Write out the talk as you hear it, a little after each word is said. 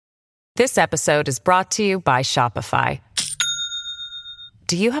This episode is brought to you by Shopify.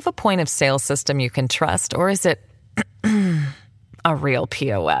 Do you have a point of sale system you can trust, or is it a real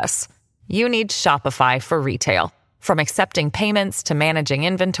POS? You need Shopify for retail. From accepting payments to managing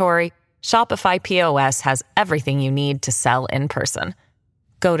inventory, Shopify POS has everything you need to sell in person.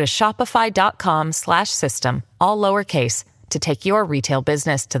 Go to shopify.com/system, all lowercase, to take your retail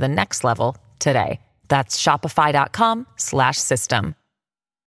business to the next level today. That's shopify.com/system.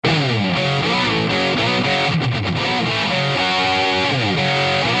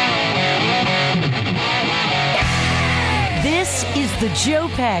 This is the Joe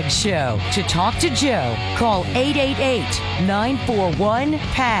Pags Show. To talk to Joe, call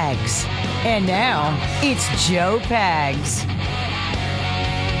 888-941-PAGS. And now, it's Joe Pags.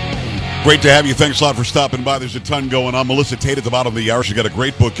 Great to have you. Thanks a lot for stopping by. There's a ton going on. Melissa Tate at the bottom of the hour. She got a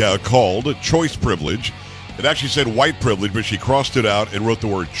great book out called Choice Privilege. It actually said white privilege, but she crossed it out and wrote the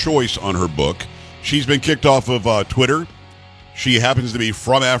word choice on her book. She's been kicked off of Twitter. She happens to be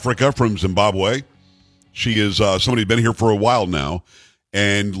from Africa, from Zimbabwe. She is somebody who's been here for a while now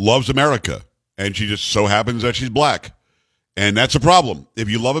and loves America. And she just so happens that she's black. And that's a problem. If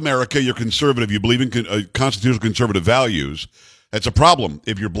you love America, you're conservative, you believe in constitutional conservative values, that's a problem.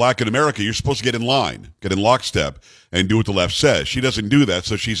 If you're black in America, you're supposed to get in line, get in lockstep, and do what the left says. She doesn't do that,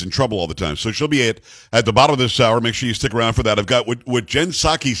 so she's in trouble all the time. So she'll be at the bottom of this hour. Make sure you stick around for that. I've got what Jen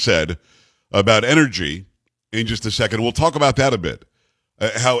Psaki said about energy in just a second. We'll talk about that a bit.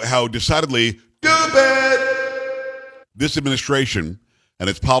 How decidedly stupid this administration and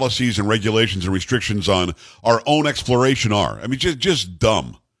its policies and regulations and restrictions on our own exploration are. I mean, just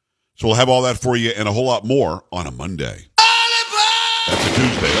dumb. So we'll have all that for you and a whole lot more on a Monday. That's a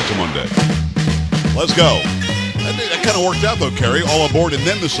Tuesday. That's a Monday. Let's go. That kind of worked out, though, Carrie. All aboard and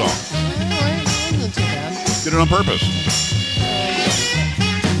then the song. Did it on purpose.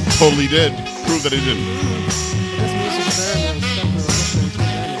 Totally did. Prove that it didn't.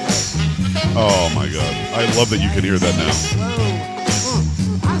 Oh, my God. I love that you can hear that now.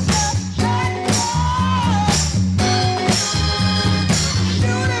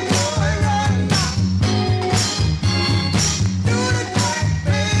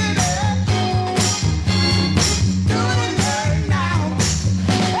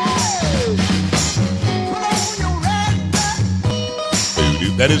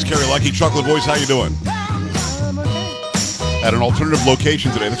 That is Carrie Lucky, Chocolate Voice. How you doing? At an alternative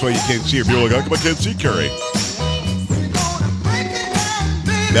location today. That's why you can't see her. People are like, how come I can't see Carrie?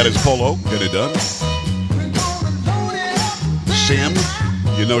 That is Polo. Get it done. Sam,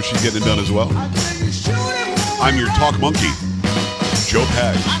 you know she's getting it done as well. I'm your talk monkey, Joe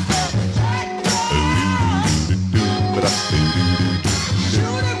Pags.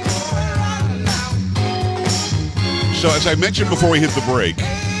 So as I mentioned before we hit the break,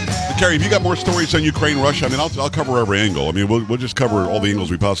 Carrie, have you got more stories on Ukraine, Russia? I mean, I'll cover every angle. I mean, we'll just cover all the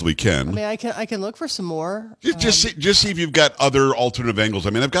angles we possibly can. I mean, I can look for some more. Just see if you've got other alternative angles. I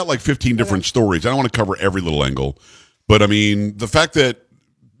mean, I've got like 15 different stories. I don't want to cover every little angle, but I mean, the fact that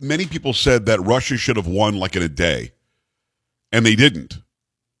many people said that Russia should have won like in a day, and they didn't,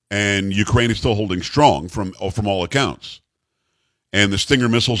 and Ukraine is still holding strong from all accounts, and the Stinger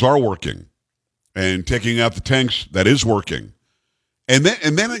missiles are working. And taking out the tanks, that is working. And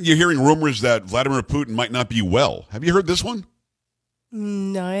then you're hearing rumors that Vladimir Putin might not be well. Have you heard this one?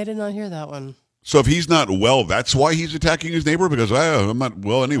 No, I did not hear that one. So if he's not well, that's why he's attacking his neighbor? Because I'm not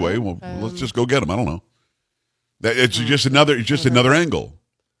well anyway. Well, let's just go get him. I don't know. It's just another angle.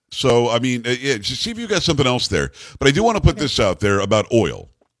 So, I mean, just see if you got something else there. But I do want to put this out there about oil.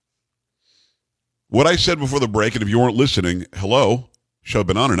 What I said before the break, and if you weren't listening, hello, show have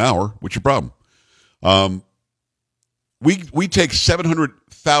been on an hour. What's your problem? We take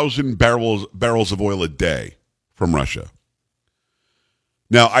 700,000 barrels of oil a day from Russia.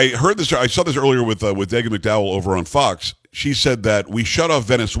 Now, I saw this earlier with Dagan McDowell over on Fox. She said that we shut off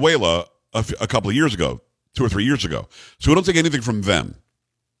Venezuela a couple of years ago, 2 or 3 years ago. So we don't take anything from them.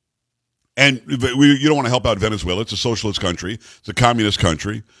 And you don't want to help out Venezuela. It's a socialist country. It's a communist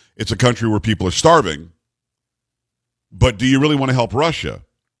country. It's a country where people are starving. But do you really want to help Russia?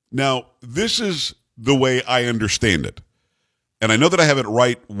 Now, this is the way I understand it. And I know that I have it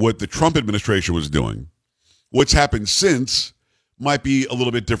right what the Trump administration was doing. What's happened since might be a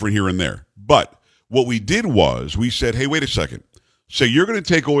little bit different here and there. But what we did was we said, hey, wait a second. So you're going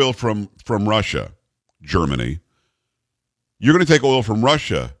to take oil from Russia, Germany. You're going to take oil from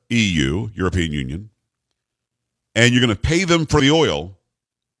Russia, EU, European Union. And you're going to pay them for the oil.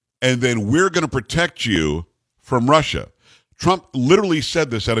 And then we're going to protect you from Russia. Trump literally said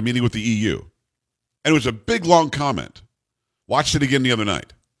this at a meeting with the EU. And it was a big, long comment. Watched it again the other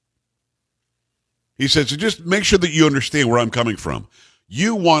night. He said, so just make sure that you understand where I'm coming from.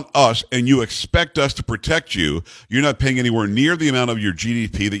 You want us and you expect us to protect you. You're not paying anywhere near the amount of your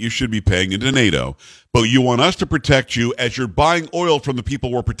GDP that you should be paying into NATO, but you want us to protect you as you're buying oil from the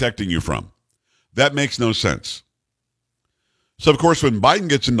people we're protecting you from. That makes no sense. So, of course, when Biden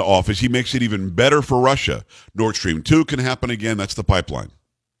gets into office, he makes it even better for Russia. Nord Stream 2 can happen again. That's the pipeline.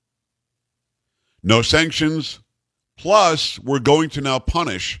 No sanctions. Plus, we're going to now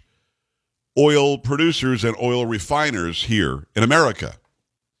punish oil producers and oil refiners here in America.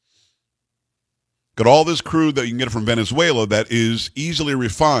 Got all this crude that you can get from Venezuela that is easily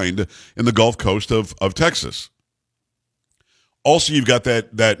refined in the Gulf Coast of Texas. Also, you've got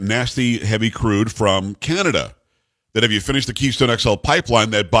that nasty heavy crude from Canada that if you finish the Keystone XL pipeline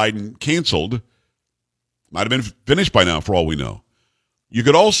that Biden canceled, might have been finished by now for all we know. You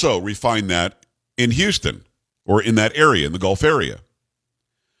could also refine that in Houston or in that area, in the Gulf area.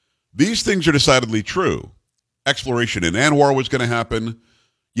 These things are decidedly true. Exploration in Anwar was going to happen.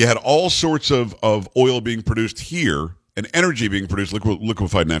 You had all sorts of oil being produced here and energy being produced,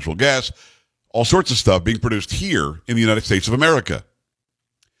 liquefied natural gas, all sorts of stuff being produced here in the United States of America.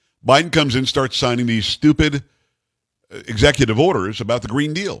 Biden comes in, starts signing these stupid executive orders about the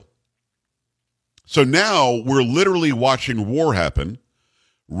Green Deal. So now we're literally watching war happen.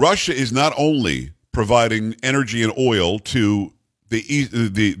 Russia is not only providing energy and oil to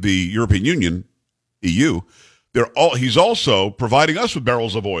the European Union, EU, he's also providing us with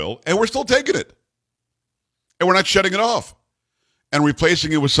barrels of oil, and we're still taking it. And we're not shutting it off and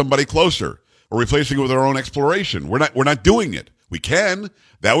replacing it with somebody closer or replacing it with our own exploration. We're not doing it. We can.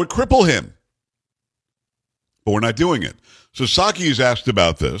 That would cripple him. But we're not doing it. So Psaki is asked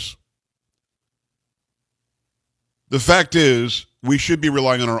about this. The fact is, we should be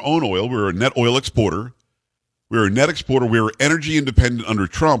relying on our own oil. We're a net oil exporter. We're a net exporter. We were energy independent under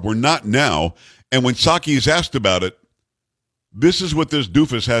Trump. We're not now. And when Psaki is asked about it, this is what this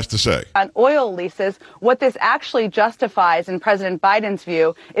doofus has to say. On oil leases, what this actually justifies, in President Biden's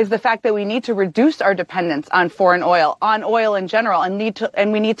view, is the fact that we need to reduce our dependence on foreign oil, on oil in general, and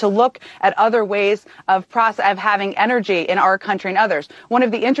we need to look at other ways of having energy in our country and others. One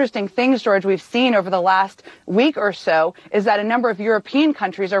of the interesting things, George, we've seen over the last week or so is that a number of European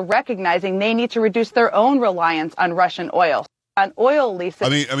countries are recognizing they need to reduce their own reliance on Russian oil. On oil leases.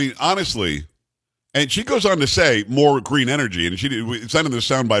 I mean, honestly. And she goes on to say more green energy, and it's not in the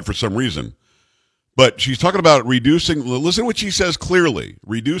soundbite for some reason. But she's talking about reducing, listen to what she says clearly,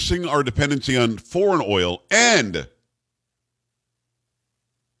 reducing our dependency on foreign oil and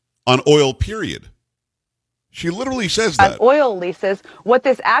on oil, period. She literally says that. On oil leases, what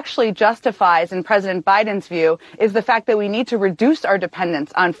this actually justifies, in President Biden's view, is the fact that we need to reduce our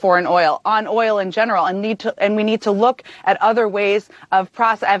dependence on foreign oil, on oil in general, and we need to look at other ways of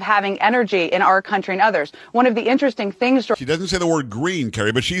having energy in our country and others. One of the interesting things. She doesn't say the word green,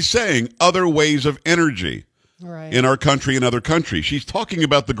 Carrie, but she's saying other ways of energy in our country and other countries. She's talking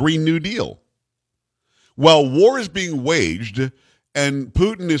about the Green New Deal. While war is being waged, and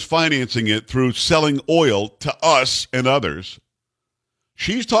Putin is financing it through selling oil to us and others,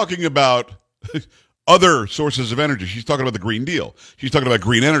 she's talking about other sources of energy. She's talking about the Green Deal. She's talking about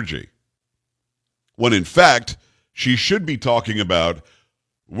green energy. When in fact, she should be talking about,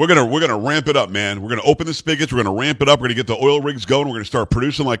 we're gonna ramp it up, man. We're gonna open the spigots. We're gonna ramp it up. We're gonna get the oil rigs going. We're gonna start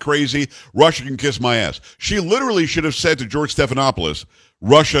producing like crazy. Russia can kiss my ass. She literally should have said to George Stephanopoulos,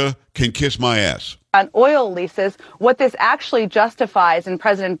 Russia can kiss my ass. On oil leases, what this actually justifies, in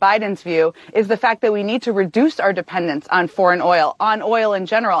President Biden's view, is the fact that we need to reduce our dependence on foreign oil, on oil in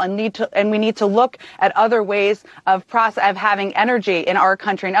general, and we need to look at other ways of having energy in our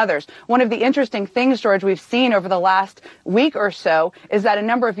country and others. One of the interesting things, George, we've seen over the last week or so is that a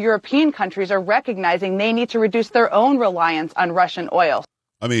number of European countries are recognizing they need to reduce their own reliance on Russian oil.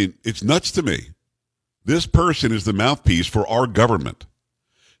 I mean, it's nuts to me. This person is the mouthpiece for our government.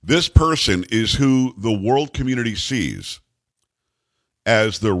 This person is who the world community sees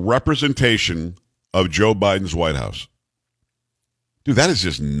as the representation of Joe Biden's White House. Dude, that is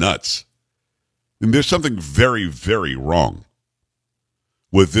just nuts. And there's something very, very wrong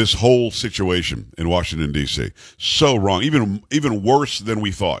with this whole situation in Washington, D.C. So wrong, even worse than we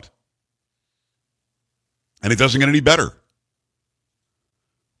thought. And it doesn't get any better.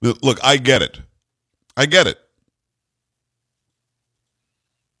 Look, I get it.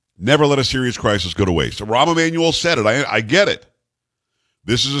 Never let a serious crisis go to waste. Rahm Emanuel said it. I get it.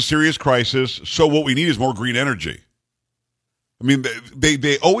 This is a serious crisis, so what we need is more green energy. I mean,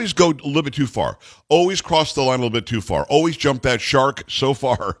 they always go a little bit too far, always cross the line a little bit too far, always jump that shark so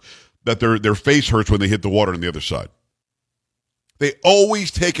far that their face hurts when they hit the water on the other side. They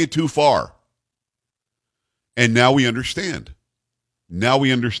always take it too far. And now we understand. Now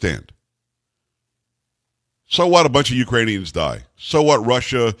we understand. So what? A bunch of Ukrainians die. So what?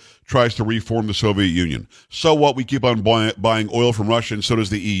 Russia tries to reform the Soviet Union. So what? We keep on buying oil from Russia, and so does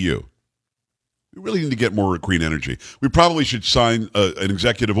the EU. We really need to get more green energy. We probably should sign an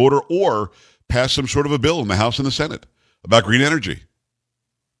executive order or pass some sort of a bill in the House and the Senate about green energy.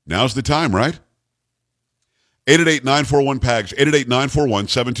 Now's the time, right? 888-941-PAGS,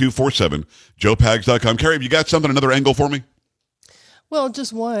 888-941-7247, joepags.com. Carrie, have you got something, another angle for me? Well,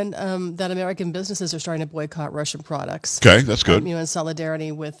 just one, that American businesses are starting to boycott Russian products. Okay, that's good. In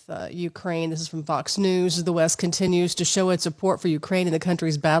solidarity with Ukraine. This is from Fox News. The West continues to show its support for Ukraine in the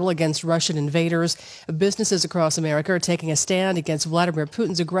country's battle against Russian invaders. Businesses across America are taking a stand against Vladimir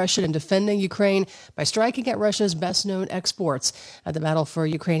Putin's aggression and defending Ukraine by striking at Russia's best-known exports. The battle for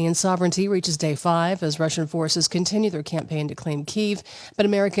Ukrainian sovereignty reaches day 5 as Russian forces continue their campaign to claim Kyiv. But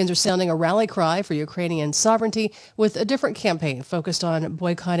Americans are sounding a rally cry for Ukrainian sovereignty with a different campaign focused on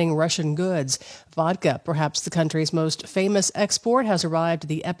boycotting Russian goods. Vodka, perhaps the country's most famous export, has arrived at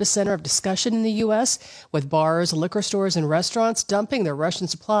the epicenter of discussion in the U.S., with bars, liquor stores, and restaurants dumping their Russian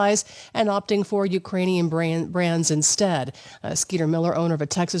supplies and opting for Ukrainian brands instead. Skeeter Miller, owner of a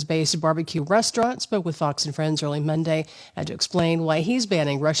Texas-based barbecue restaurant, spoke with Fox and Friends early Monday to explain why he's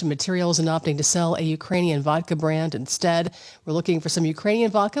banning Russian materials and opting to sell a Ukrainian vodka brand instead. We're looking for some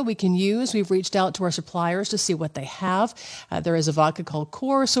Ukrainian vodka we can use. We've reached out to our suppliers to see what they have. There is a vodka called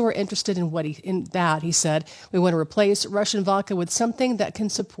Core, so we're interested in he said. We want to replace Russian vodka with something that can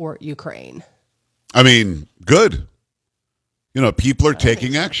support Ukraine. I mean, good. People are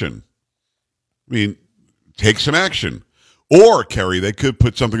taking action. I mean, take some action. Or, Carrie, they could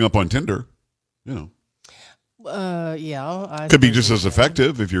put something up on Tinder. Yeah. Could be just as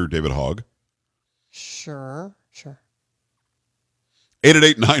effective if you're David Hogg. Sure.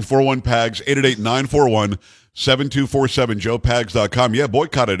 888-941-PAGS, 888-941-7247, joepags.com. Yeah,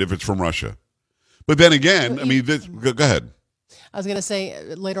 boycott it if it's from Russia. But then again, go ahead. I was going to say,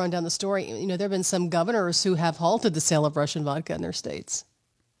 later on down the story, there have been some governors who have halted the sale of Russian vodka in their states.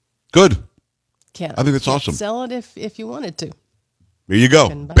 Good. I think that's awesome. Sell it if you wanted to. There you go.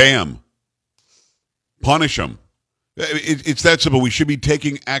 Bam. Punish them. It's that simple. We should be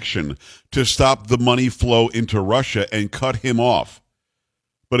taking action to stop the money flow into Russia and cut him off.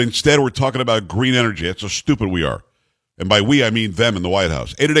 But instead, we're talking about green energy. That's how stupid we are. And by we, I mean them in the White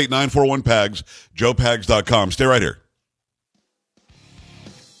House. 888-941-PAGS, joepags.com. Stay right here.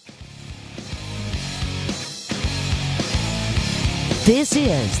 This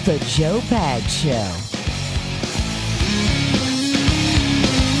is the Joe Pags Show.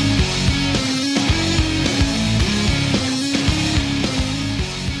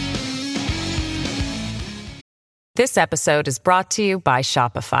 This episode is brought to you by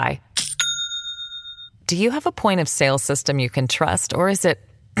Shopify. Do you have a point of sale system you can trust, or is it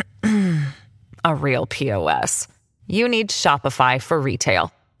a real POS? You need Shopify for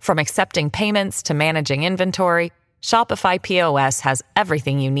retail. From accepting payments to managing inventory, Shopify POS has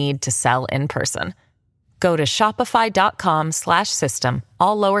everything you need to sell in person. Go to shopify.com/system,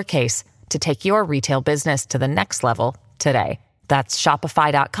 all lowercase, to take your retail business to the next level today. That's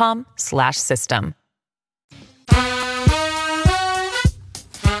shopify.com/system.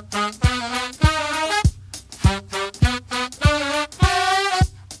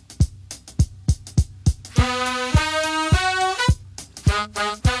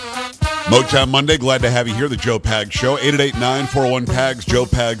 Motown Monday, glad to have you here, the Joe Pags Show, 888-941-PAGS,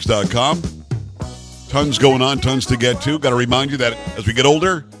 joepags.com. Tons going on, tons to get to. Got to remind you that as we get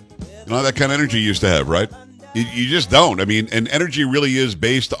older, that kind of energy you used to have, right? You just don't. I mean, and energy really is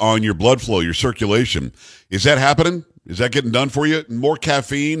based on your blood flow, your circulation. Is that happening? Is that getting done for you? More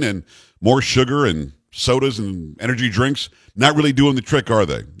caffeine and more sugar and sodas and energy drinks, not really doing the trick, are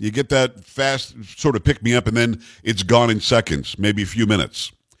they? You get that fast sort of pick-me-up, and then it's gone in seconds, maybe a few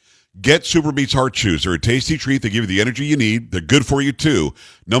minutes. Get Super Beets Heart Chews. They're a tasty treat. They give you the energy you need. They're good for you, too.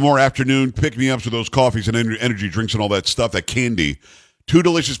 No more afternoon pick-me-ups with those coffees and energy drinks and all that stuff, that candy. 2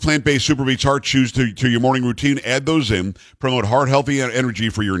 delicious plant-based Super Beets Heart Chews to your morning routine. Add those in. Promote heart-healthy energy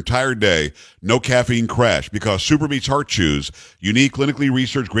for your entire day. No caffeine crash, because Super Beets Heart Chews, unique clinically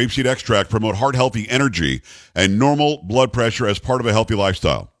researched grapeseed extract, promote heart-healthy energy and normal blood pressure as part of a healthy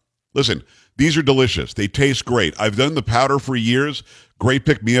lifestyle. Listen, these are delicious. They taste great. I've done the powder for years. Great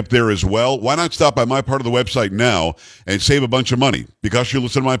pick-me-up there as well. Why not stop by my part of the website now and save a bunch of money? Because you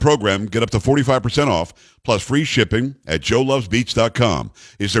listen to my program, get up to 45% off, plus free shipping at joelovesbeats.com.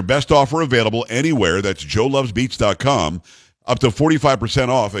 It's their best offer available anywhere. That's joelovesbeats.com. Up to 45%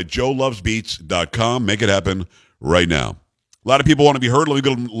 off at joelovesbeats.com. Make it happen right now. A lot of people want to be heard. Let me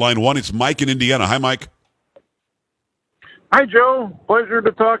go to line 1. It's Mike in Indiana. Hi, Mike. Hi, Joe. Pleasure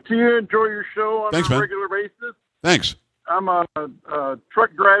to talk to you. Enjoy your show on a regular basis. Thanks. I'm a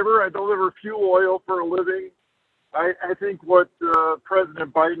truck driver. I deliver fuel oil for a living. I think what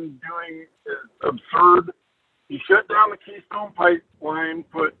President Biden's doing is absurd. He shut down the Keystone Pipeline,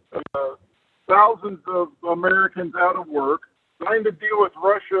 put thousands of Americans out of work, signed a deal with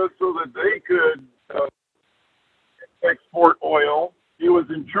Russia so that they could export oil. He was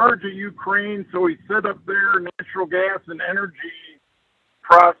in charge of Ukraine, so he set up their natural gas and energy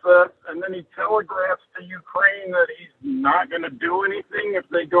process, and then he telegraphs to Ukraine that he's not going to do anything if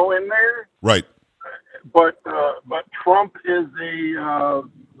they go in there. Right. But Trump is a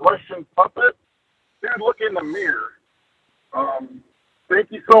Russian puppet. Dude, look in the mirror.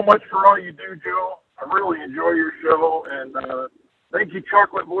 Thank you so much for all you do, Joe. I really enjoy your show, and thank you,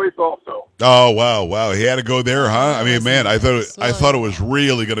 Chocolate Voice, also. Oh, wow. He had to go there, huh? I mean, man, I thought it was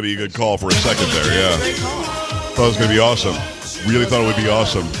really going to be a good call for a second there, yeah. Thought it was going to be awesome. Really thought it would be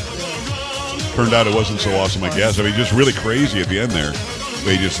awesome. Turned out it wasn't so awesome, I guess. I mean, just really crazy at the end there.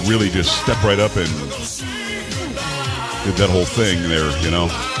 They just really stepped right up and did that whole thing there, you know.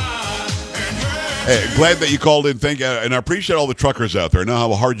 Hey, glad that you called in. Thank you. And I appreciate all the truckers out there. I know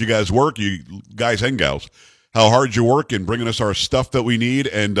how hard you guys work, you guys and gals, how hard you work in bringing us our stuff that we need.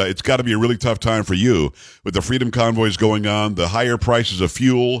 And it's got to be a really tough time for you with the freedom convoys going on, the higher prices of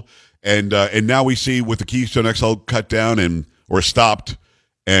fuel. And now we see with the Keystone XL cut down or stopped.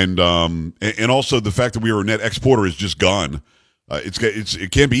 And also the fact that we were a net exporter is just gone.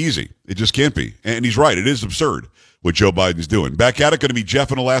 It can't be easy. It just can't be. And he's right. It is absurd what Joe Biden's doing. Back at it, going to be Jeff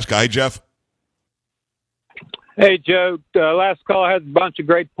in Alaska. Hi, Jeff. Hey, Joe. Last call has a bunch of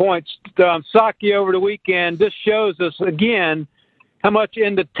great points. Psaki over the weekend. This shows us, again, how much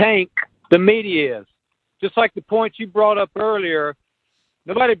in the tank the media is. Just like the points you brought up earlier,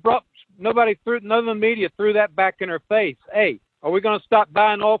 none of the media threw that back in her face. Hey, are we going to stop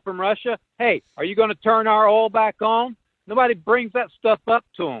buying oil from Russia? Hey, are you going to turn our oil back on? Nobody brings that stuff up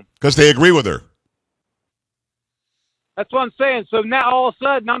to them. Because they agree with her. That's what I'm saying. So now all of a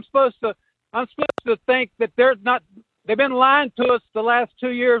sudden I'm supposed to think that they've been lying to us the last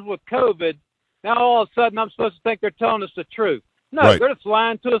 2 years with COVID. Now all of a sudden I'm supposed to think they're telling us the truth. No, right. They're just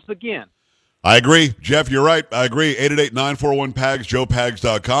lying to us again. I agree. Jeff, you're right. I agree. 888-941-PAGS,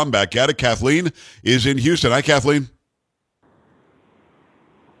 joepags.com. Back at it. Kathleen is in Houston. Hi, Kathleen.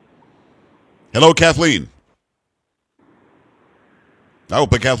 Hello, Kathleen. I will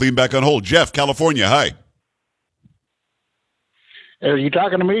put Kathleen back on hold. Jeff, California. Hi. Are you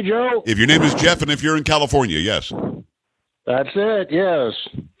talking to me, Joe? If your name is Jeff and if you're in California, yes. That's it, yes.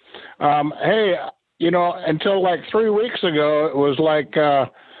 Hey, until like 3 weeks ago, it was like,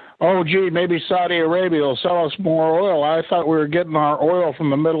 maybe Saudi Arabia will sell us more oil. I thought we were getting our oil from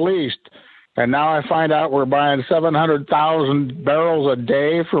the Middle East. And now I find out we're buying 700,000 barrels a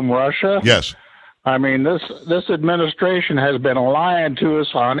day from Russia. Yes. I mean, this administration has been lying to us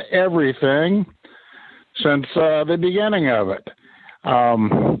on everything since the beginning of it.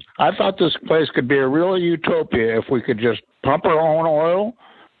 I thought this place could be a real utopia if we could just pump our own oil,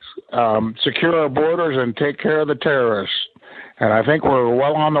 secure our borders, and take care of the terrorists. And I think we're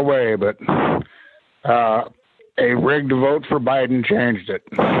well on the way, but a rigged vote for Biden changed it.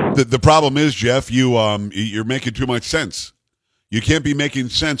 The problem is, Jeff, you're making too much sense. You can't be making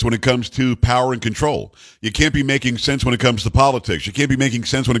sense when it comes to power and control. You can't be making sense when it comes to politics. You can't be making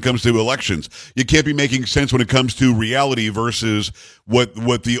sense when it comes to elections. You can't be making sense when it comes to reality versus what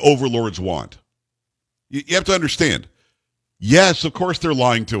the overlords want. You have to understand. Yes, of course they're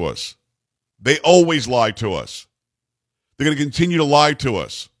lying to us. They always lie to us. They're going to continue to lie to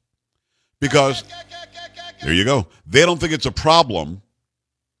us because, there you go, they don't think it's a problem.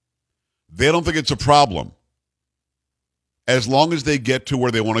 They don't think it's a problem. As long as they get to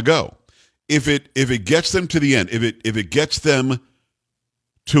where they want to go. If it gets them to the end, if it gets them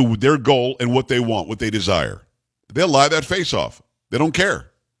to their goal and what they want, what they desire, they'll lie that face off. They don't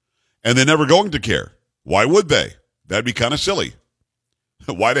care. And they're never going to care. Why would they? That'd be kind of silly.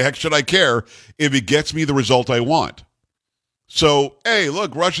 Why the heck should I care if it gets me the result I want? So, hey,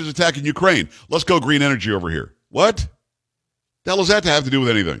 look, Russia's attacking Ukraine. Let's go green energy over here. What? The hell does that have to do with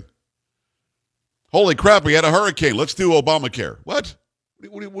anything? Holy crap, we had a hurricane. Let's do Obamacare. What?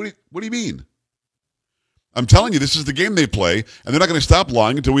 What do you mean? I'm telling you, this is the game they play, and they're not going to stop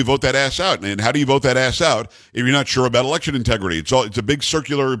lying until we vote that ass out. And how do you vote that ass out if you're not sure about election integrity? It's a big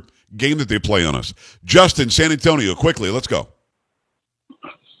circular game that they play on us. Justin, San Antonio, quickly, let's go.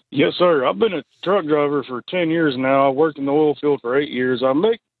 Yes, sir. I've been a truck driver for 10 years now. I worked in the oil field for 8 years. I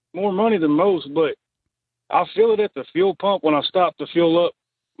make more money than most, but I feel it at the fuel pump when I stop to fuel up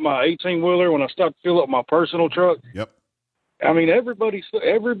my 18-wheeler, when I stop to fill up my personal truck. Yep. I mean, everybody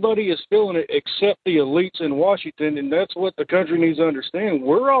is feeling it except the elites in Washington, and that's what the country needs to understand.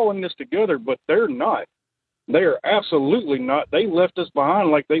 We're all in this together, but they're not. They are absolutely not. They left us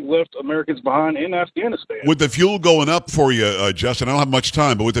behind like they left Americans behind in Afghanistan. With the fuel going up for you, Justin, I don't have much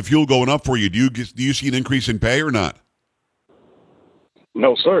time, but with the fuel going up for you, do you see an increase in pay or not?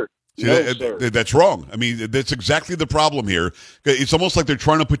 No, sir. See, that's wrong. I mean, that's exactly the problem here. It's almost like they're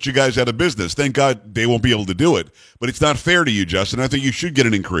trying to put you guys out of business. Thank God they won't be able to do it. But it's not fair to you, Justin. I think you should get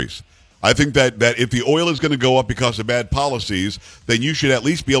an increase. I think that if the oil is going to go up because of bad policies, then you should at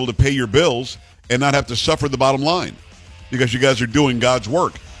least be able to pay your bills and not have to suffer the bottom line, because you guys are doing God's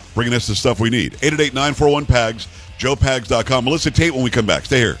work, bringing us the stuff we need. 888-941-PAGS, joepags.com. Melissa Tate when we come back.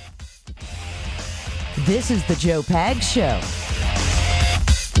 Stay here. This is the Joe Pags Show.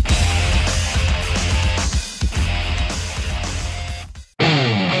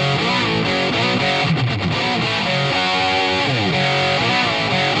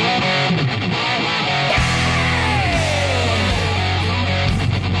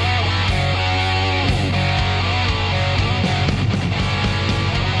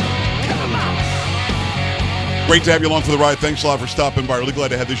 Great to have you along for the ride. Thanks a lot for stopping by. Really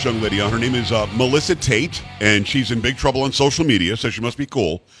glad to have this young lady on. Her name is Melissa Tate, and she's in big trouble on social media, so she must be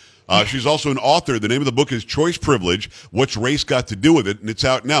cool. She's also an author. The name of the book is Choice Privilege, What's Race Got to Do with It, and it's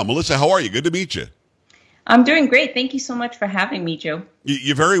out now. Melissa, how are you? Good to meet you. I'm doing great. Thank you so much for having me, Joe.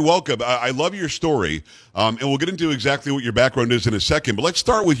 You're very welcome. I love your story, and we'll get into exactly what your background is in a second. But let's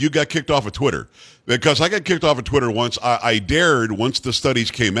start with you got kicked off of Twitter, because I got kicked off of Twitter once. I dared, once the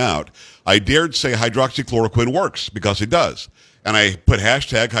studies came out, I dared say hydroxychloroquine works, because it does. And I put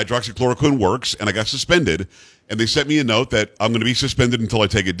hashtag hydroxychloroquine works, and I got suspended. And they sent me a note that I'm going to be suspended until I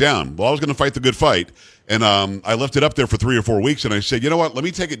take it down. Well, I was going to fight the good fight, and I left it up there for 3 or 4 weeks, and I said, you know what, let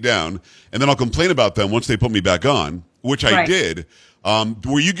me take it down, and then I'll complain about them once they put me back on, which I did.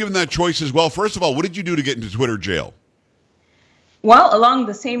 Were you given that choice as well? First of all, what did you do to get into Twitter jail? Well, along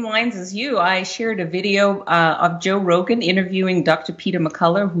the same lines as you, I shared a video of Joe Rogan interviewing Dr. Peter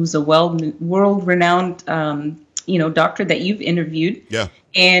McCullough, who's a world-renowned doctor that you've interviewed. Yeah.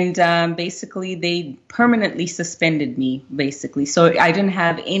 And basically, they permanently suspended me, basically. So I didn't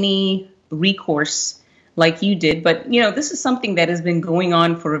have any recourse like you did. But, this is something that has been going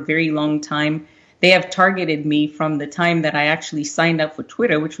on for a very long time. They have targeted me from the time that I actually signed up for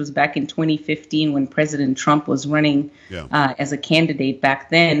Twitter, which was back in 2015 when President Trump was running as a candidate back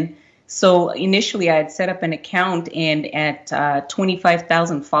then. So initially, I had set up an account, and at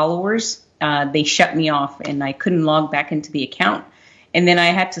 25,000 followers, they shut me off, and I couldn't log back into the account. And then I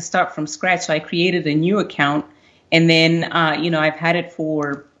had to start from scratch. So I created a new account. And then, I've had it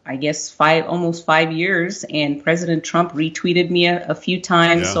for, I guess, almost 5 years. And President Trump retweeted me a few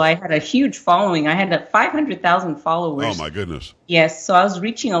times. Yeah. So I had a huge following. I had 500,000 followers. Oh, my goodness. Yes. So I was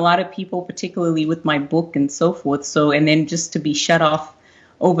reaching a lot of people, particularly with my book and so forth. So, and then just to be shut off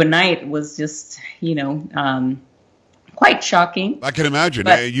overnight was just, quite shocking. I can imagine.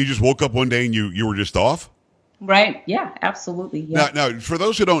 You just woke up one day and you were just off? Right. Yeah, absolutely. Yeah. Now, for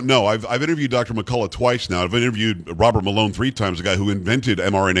those who don't know, I've interviewed Dr. McCullough twice now. I've interviewed Robert Malone 3 times, the guy who invented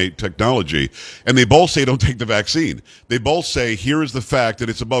mRNA technology. And they both say don't take the vaccine. They both say here is the fact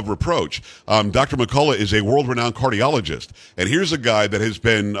that it's above reproach. Dr. McCullough is a world-renowned cardiologist. And here's a guy that has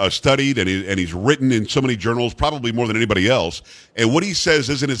been studied and he's written in so many journals, probably more than anybody else. And what he says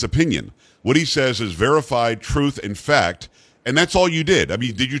isn't his opinion. What he says is verified truth and fact. And that's all you did. I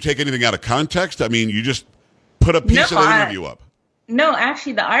mean, did you take anything out of context? I mean, you just put a piece of the interview up. No,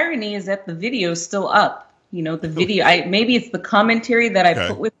 actually, the irony is that the video is still up. The video, maybe it's the commentary that I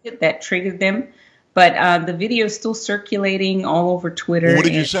put with it that triggered them, but the video is still circulating all over Twitter. Well, what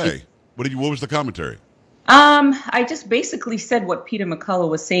did you say? What was the commentary? I just basically said what Peter McCullough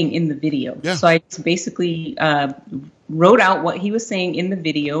was saying in the video. Yeah. So I just basically wrote out what he was saying in the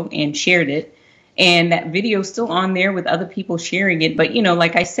video and shared it. And that video is still on there with other people sharing it. But,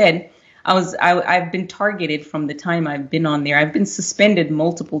 like I said, I've been targeted from the time I've been on there. I've been suspended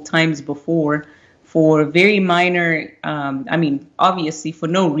multiple times before for very minor, obviously for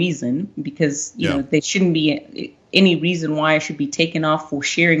no reason, because, there shouldn't be any reason why I should be taken off for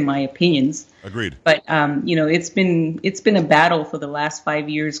sharing my opinions. Agreed. But, it's been a battle for the last 5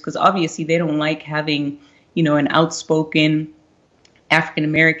 years, because obviously they don't like having, an outspoken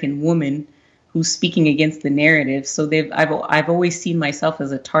African-American woman who's speaking against the narrative. So I've always seen myself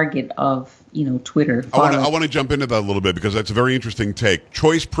as a target of, Twitter. I want to jump into that a little bit, because that's a very interesting take.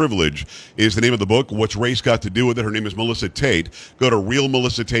 Choice Privilege is the name of the book. What's Race Got to Do with It? Her name is Melissa Tate. Go to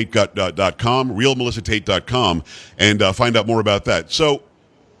realmelissatate.com, realmelissatate.com, and find out more about that. So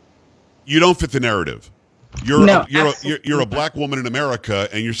you don't fit the narrative. No, You're a black woman in America,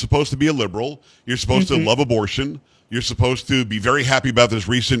 and you're supposed to be a liberal. You're supposed to love abortion. You're supposed to be very happy about this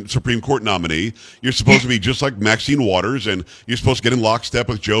recent Supreme Court nominee. You're supposed to be just like Maxine Waters, and you're supposed to get in lockstep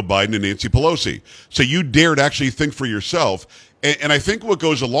with Joe Biden and Nancy Pelosi. So you dared actually think for yourself. And I think what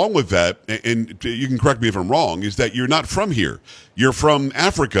goes along with that, and you can correct me if I'm wrong, is that you're not from here. You're from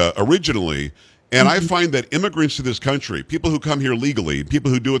Africa originally. And I find that immigrants to this country, people who come here legally, people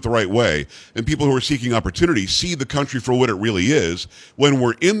who do it the right way, and people who are seeking opportunity see the country for what it really is. When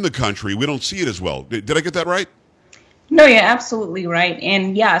we're in the country, we don't see it as well. Did I get that right? No, you're absolutely right.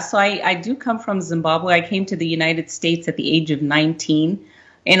 And yeah, so I do come from Zimbabwe. I came to the United States at the age of 19.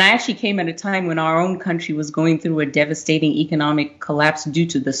 And I actually came at a time when our own country was going through a devastating economic collapse due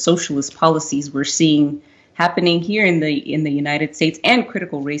to the socialist policies we're seeing happening here in the United States, and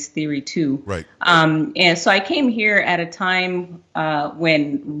critical race theory too. Right. And so I came here at a time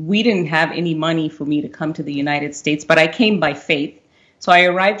when we didn't have any money for me to come to the United States, but I came by faith. So I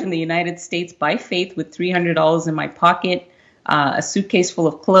arrived in the United States by faith with $300 in my pocket, a suitcase full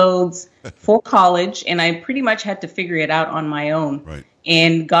of clothes for college, and I pretty much had to figure it out on my own. Right.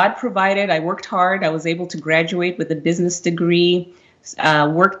 And God provided. I worked hard. I was able to graduate with a business degree,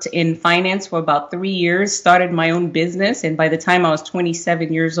 worked in finance for about 3 years, started my own business, and by the time I was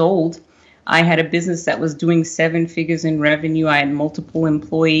 27 years old, I had a business that was doing 7 figures in revenue. I had multiple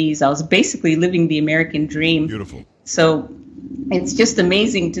employees. I was basically living the American dream. Beautiful. So it's just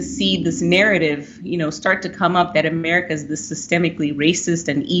amazing to see this narrative, start to come up that America is this systemically racist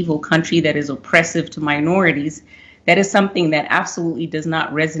and evil country that is oppressive to minorities. That is something that absolutely does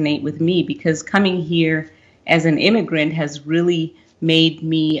not resonate with me, because coming here as an immigrant has really made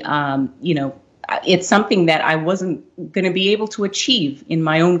me, it's something that I wasn't going to be able to achieve in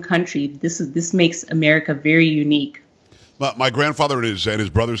my own country. This makes America very unique. My grandfather and his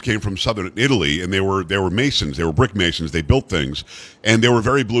brothers came from southern Italy, and they were masons. They were brick masons. They built things, and they were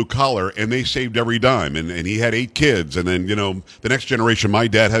very blue collar, and they saved every dime. And he had 8 kids, and then the next generation, my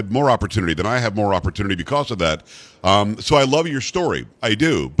dad had more opportunity than I have more opportunity because of that. So I love your story, I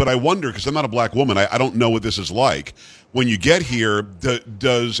do, but I wonder, because I'm not a black woman, I don't know what this is like. When you get here,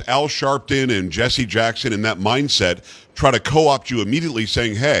 does Al Sharpton and Jesse Jackson in that mindset try to co-opt you immediately,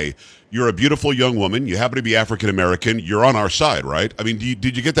 saying, "Hey, you're a beautiful young woman. You happen to be African American. You're on our side," right? I mean,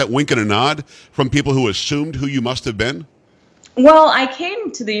 did you get that wink and a nod from people who assumed who you must have been? Well, I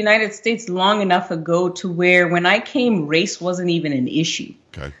came to the United States long enough ago to where when I came, race wasn't even an issue.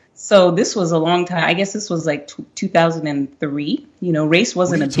 Okay. So this was a long time. I guess this was like 2003. Race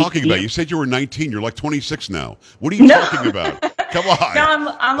wasn't a big deal. What are you talking about? You said you were 19. You're like 26 now. What are you talking about? Come on.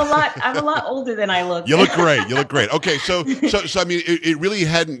 No, I'm a lot older than I look. You look great. You look great. Okay, so I mean, it really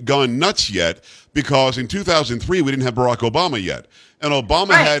hadn't gone nuts yet, because in 2003 we didn't have Barack Obama yet, and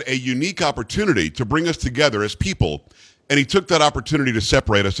Obama had a unique opportunity to bring us together as people, and he took that opportunity to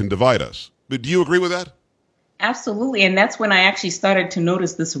separate us and divide us. But do you agree with that? Absolutely. And that's when I actually started to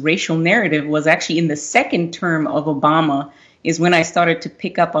notice this racial narrative was actually in the second term of Obama, is when I started to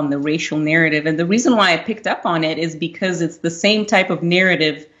pick up on the racial narrative. And the reason why I picked up on it is because it's the same type of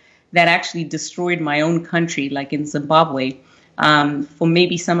narrative that actually destroyed my own country, like in Zimbabwe. For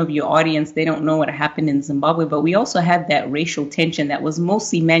maybe some of your audience, they don't know what happened in Zimbabwe, but we also had that racial tension that was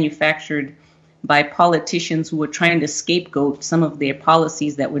mostly manufactured by politicians who were trying to scapegoat some of their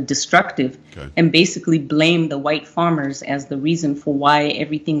policies that were destructive, and basically blame the white farmers as the reason for why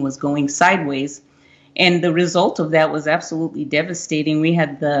everything was going sideways. And the result of that was absolutely devastating. We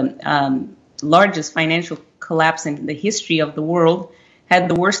had the largest financial collapse in the history of the world, had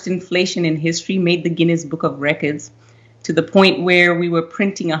the worst inflation in history, made the Guinness Book of Records, to the point where we were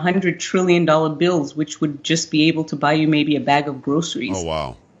printing $100 trillion bills, which would just be able to buy you maybe a bag of groceries. Oh,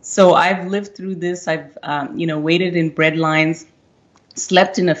 wow. So I've lived through this. I've, waited in bread lines,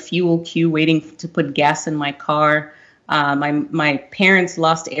 slept in a fuel queue waiting to put gas in my car. My parents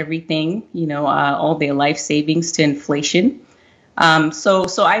lost everything, all their life savings to inflation. So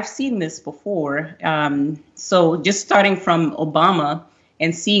I've seen this before. So just starting from Obama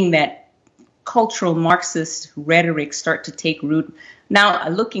and seeing that cultural Marxist rhetoric start to take root. Now,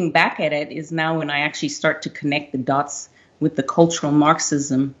 looking back at it is now when I actually start to connect the dots with the cultural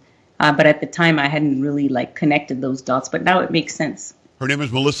Marxism. But at the time, I hadn't really connected those dots. But now it makes sense. Her name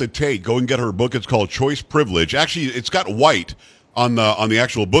is Melissa Tate. Go and get her book. It's called Choice Privilege. Actually, it's got white on the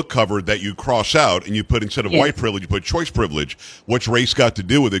actual book cover that you cross out, and you put, instead of white privilege, you put choice privilege. What's race got to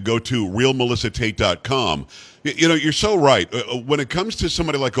do with it? Go to realmelissatate.com. You're so right. When it comes to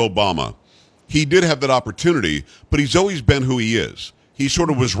somebody like Obama, he did have that opportunity, but he's always been who he is. He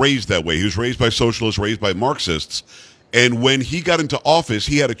sort of was raised that way. He was raised by socialists, raised by Marxists. And when he got into office,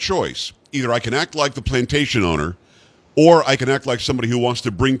 he had a choice. either I can act like the plantation owner, or I can act like somebody who wants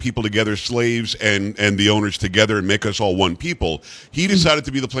to bring people together, slaves and the owners together, and make us all one people. He decided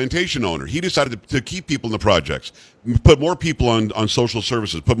to be the plantation owner. He decided to keep people in the projects, put more people on social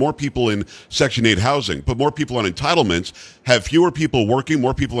services, put more people in Section 8 housing, put more people on entitlements, have fewer people working,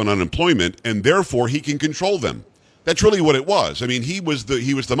 more people on unemployment, and therefore he can control them. That's really what it was. I mean, he was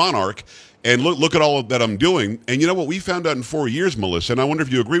the monarch, and look at all of that I'm doing. And you know what? We found out in 4 years, Melissa, and I wonder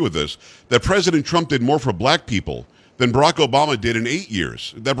if you agree with this, that President Trump did more for black people than Barack Obama did in 8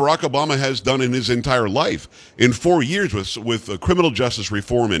 years, that Barack Obama has done in his entire life. In 4 years with criminal justice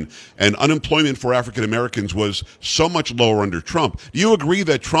reform and unemployment for African Americans was so much lower under Trump. Do you agree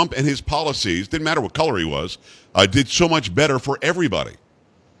that Trump and his policies, didn't matter what color he was, did so much better for everybody?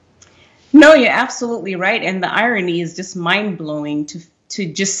 No, you're absolutely right. And the irony is just mind-blowing to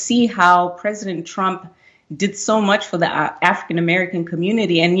just see how President Trump did so much for the African American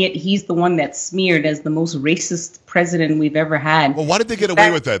community, and yet he's the one that's smeared as the most racist president we've ever had. Well, why did they get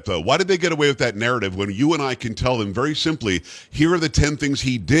away with that, though? Why did they get away with that narrative when you and I can tell them very simply, here are the 10 things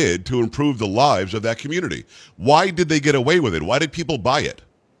he did to improve the lives of that community? Why did they get away with it? Why did people buy it?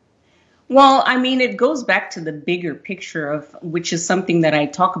 Well, I mean, it goes back to the bigger picture of which is something that I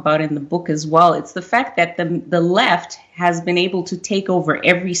talk about in the book as well. It's the fact that the left has been able to take over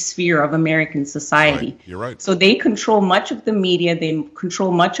every sphere of American society. Right. You're right. So they control much of the media. They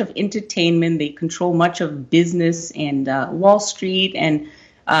control much of entertainment. They control much of business and Wall Street and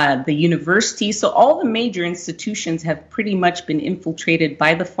the university. So all the major institutions have pretty much been infiltrated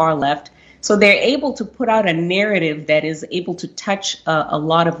by the far left. So they're able to put out a narrative that is able to touch a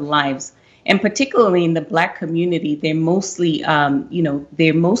lot of lives. And particularly in the Black community, they're mostly,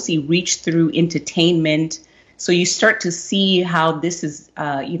 they're mostly reached through entertainment. So you start to see how this is,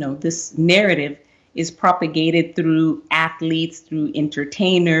 this narrative is propagated through athletes, through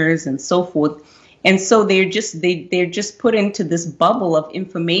entertainers, and so forth. And so they're just put into this bubble of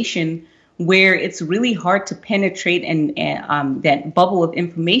information where it's really hard to penetrate and that bubble of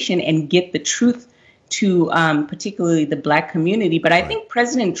information and get the truth to particularly the Black community. But I think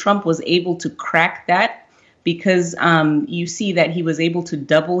President Trump was able to crack that because you see that he was able to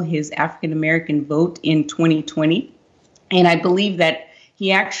double his African-American vote in 2020. And I believe that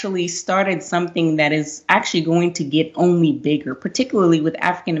he actually started something that is actually going to get only bigger, particularly with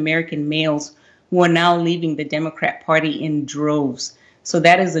African-American males who are now leaving the Democrat Party in droves. So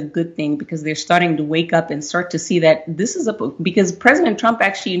that is a good thing because they're starting to wake up and start to see that this is because President Trump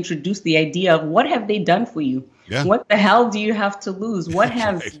actually introduced the idea of what have they done for you? Yeah. What the hell do you have to lose? What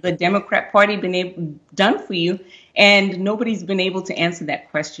has the Democrat Party done for you? And nobody's been able to answer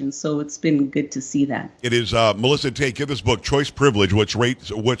that question. So it's been good to see that. It is, Melissa Tate, give this book, Choice Privilege, What's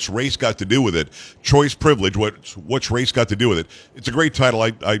Race Got to Do with It? Choice Privilege, What's Race Got to Do with It? It's a great title.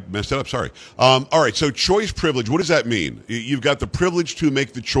 I messed it up, sorry. All right, so choice privilege, what does that mean? You've got the privilege to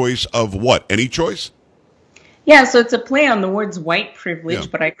make the choice of what? Any choice? Yeah, so it's a play on the words white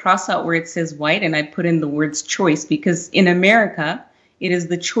privilege, but I cross out where it says white and I put in the words choice because in America, it is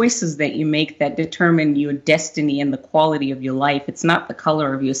the choices that you make that determine your destiny and the quality of your life. It's not the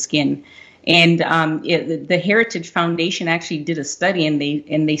color of your skin. And the Heritage Foundation actually did a study, and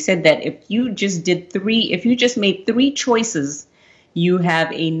they said that if you just made 3 choices, you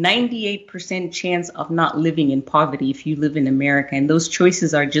have a 98% chance of not living in poverty if you live in America. And those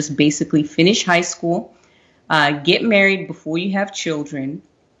choices are just basically finish high school, get married before you have children,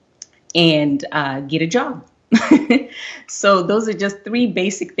 and get a job. So those are just 3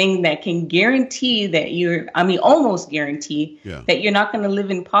 basic things that can guarantee that almost guarantee that you're not going to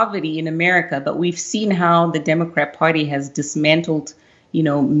live in poverty in America. But we've seen how the Democrat Party has dismantled,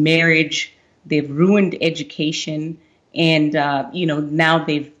 marriage. They've ruined education. And, now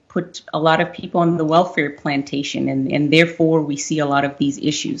they've put a lot of people on the welfare plantation. And therefore, we see a lot of these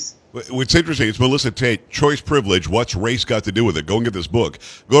issues. What's interesting, it's Melissa Tate, Choice Privilege, What's Race Got to Do with It? Go and get this book.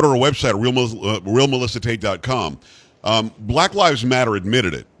 Go to our website, realmelissatate.com. Black Lives Matter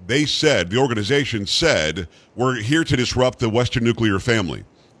admitted it. The organization said, we're here to disrupt the Western nuclear family.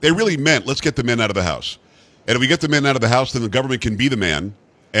 They really meant, let's get the men out of the house. And if we get the men out of the house, then the government can be the man,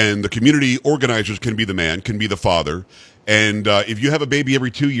 and the community organizers can be the man, can be the father. And if you have a baby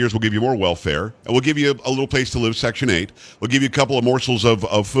every 2 years, we'll give you more welfare. And we'll give you a little place to live, Section 8. We'll give you a couple of morsels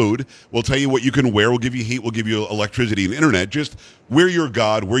of food. We'll tell you what you can wear. We'll give you heat. We'll give you electricity and internet. Just we're your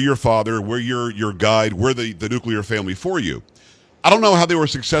God. We're your father. We're your guide. We're the nuclear family for you. I don't know how they were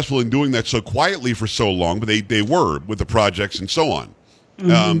successful in doing that so quietly for so long, but they were with the projects and so on.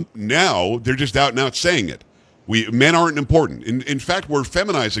 Mm-hmm. Now they're just out and out saying it. Men aren't important. In fact, we're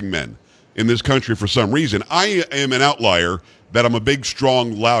feminizing men in this country for some reason. I am an outlier that I'm a big,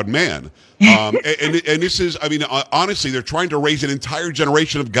 strong, loud man. And this is, I mean, honestly, they're trying to raise an entire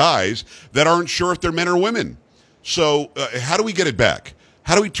generation of guys that aren't sure if they're men or women. So how do we get it back?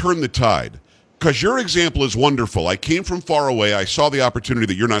 How do we turn the tide? Because your example is wonderful. I came from far away. I saw the opportunity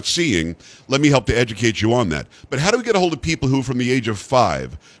that you're not seeing. Let me help to educate you on that. But how do we get a hold of people who, from the age of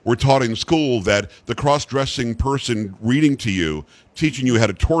 5, were taught in school that the cross-dressing person reading to you, teaching you how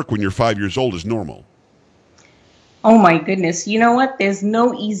to twerk when you're 5 years old is normal? Oh my goodness. You know what? There's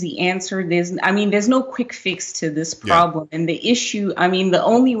no easy answer. There's no quick fix to this problem. Yeah. And the issue, the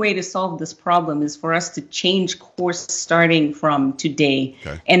only way to solve this problem is for us to change course starting from today.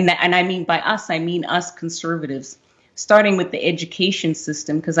 Okay. And I mean, by us, I mean us conservatives, starting with the education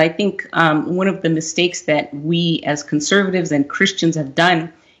system, because I think one of the mistakes that we as conservatives and Christians have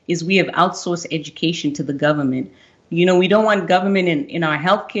done is we have outsourced education to the government. You know, we don't want government in our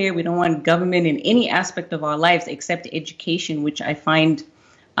healthcare. We don't want government in any aspect of our lives except education, which I find,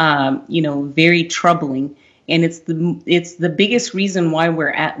 very troubling. And it's the biggest reason why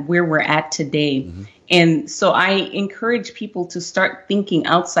we're at where we're at today. Mm-hmm. And so I encourage people to start thinking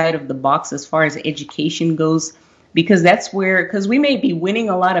outside of the box as far as education goes, because because we may be winning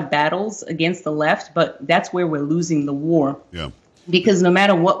a lot of battles against the left, but that's where we're losing the war. Yeah. Because no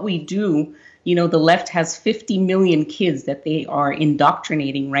matter what we do, the left has 50 million kids that they are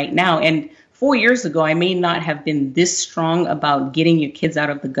indoctrinating right now. And 4 years ago, I may not have been this strong about getting your kids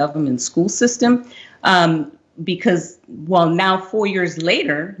out of the government school system because, now 4 years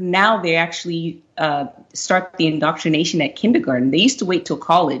later, now they actually start the indoctrination at kindergarten. They used to wait till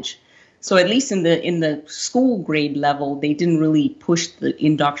college. So at least in the school grade level, they didn't really push the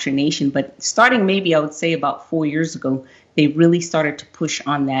indoctrination. But starting maybe I would say about 4 years ago, they really started to push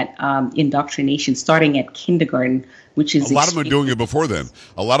on that indoctrination, starting at kindergarten, which is a lot of them are doing it before then.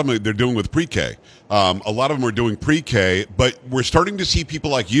 A lot of them they're doing with pre-K. A lot of them are doing pre-K, but we're starting to see people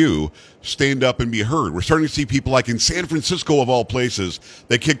like you stand up and be heard. We're starting to see people like in San Francisco, of all places,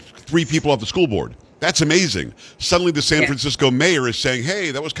 they kicked 3 people off the school board. That's amazing. Suddenly the San Francisco mayor is saying,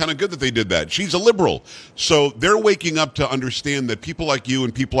 hey, that was kind of good that they did that. She's a liberal. So they're waking up to understand that people like you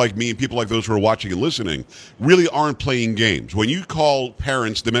and people like me and people like those who are watching and listening really aren't playing games. When you call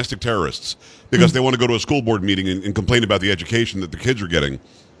parents domestic terrorists because they want to go to a school board meeting and complain about the education that the kids are getting,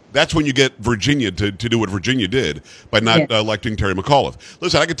 that's when you get Virginia to do what Virginia did by not electing Terry McAuliffe.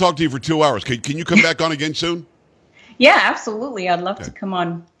 Listen, I could talk to you for 2 hours. Can you come back on again soon? Yeah, absolutely. I'd love to come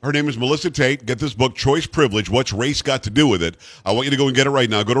on. Her name is Melissa Tate. Get this book, Choice Privilege, What's Race Got to Do with It? I want you to go and get it right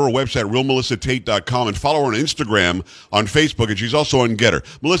now. Go to her website, realmelissatate.com, and follow her on Instagram, on Facebook, and she's also on Getter.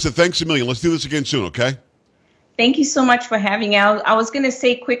 Melissa, thanks a million. Let's do this again soon, okay? Thank you so much for having me. I was going to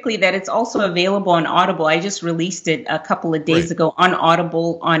say quickly that it's also available on Audible. I just released it a couple of days ago on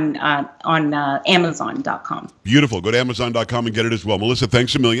Audible on Amazon.com. Beautiful. Go to Amazon.com and get it as well. Melissa,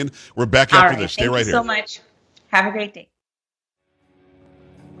 thanks a million. We're back after this. Stay right here. Thank you so much. Have a great day.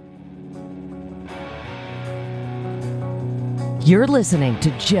 You're listening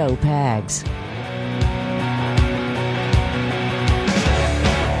to Joe Pags.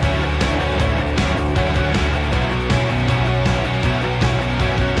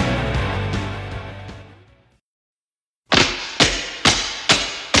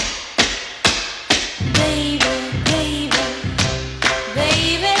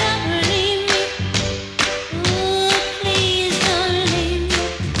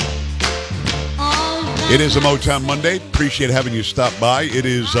 It is a Motown Monday. Appreciate having you stop by. It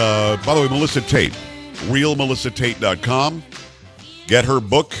is, by the way, Melissa Tate, realmelissatate.com. Get her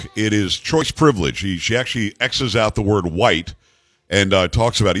book. It is Choice Privilege. She actually X's out the word white and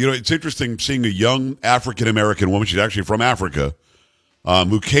talks about it. You know, it's interesting seeing a young African-American woman, she's actually from Africa,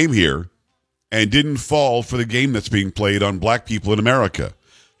 who came here and didn't fall for the game that's being played on black people in America.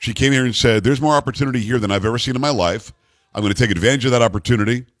 She came here and said, there's more opportunity here than I've ever seen in my life. I'm going to take advantage of that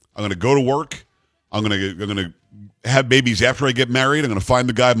opportunity. I'm going to go to work. I'm going to have babies after I get married. I'm going to find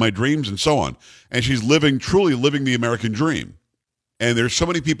the guy of my dreams and so on. And she's truly living the American dream. And there's so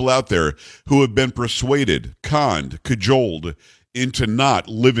many people out there who have been persuaded, conned, cajoled into not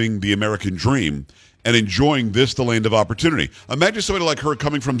living the American dream and enjoying this, the land of opportunity. Imagine somebody like her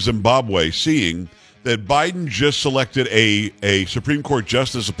coming from Zimbabwe, seeing that Biden just selected a Supreme Court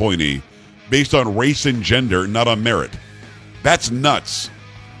justice appointee based on race and gender, not on merit. That's nuts.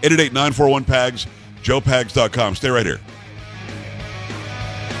 888-941-PAGS, joepags.com. Stay right here.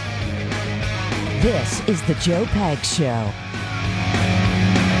 This is the Joe Pags Show.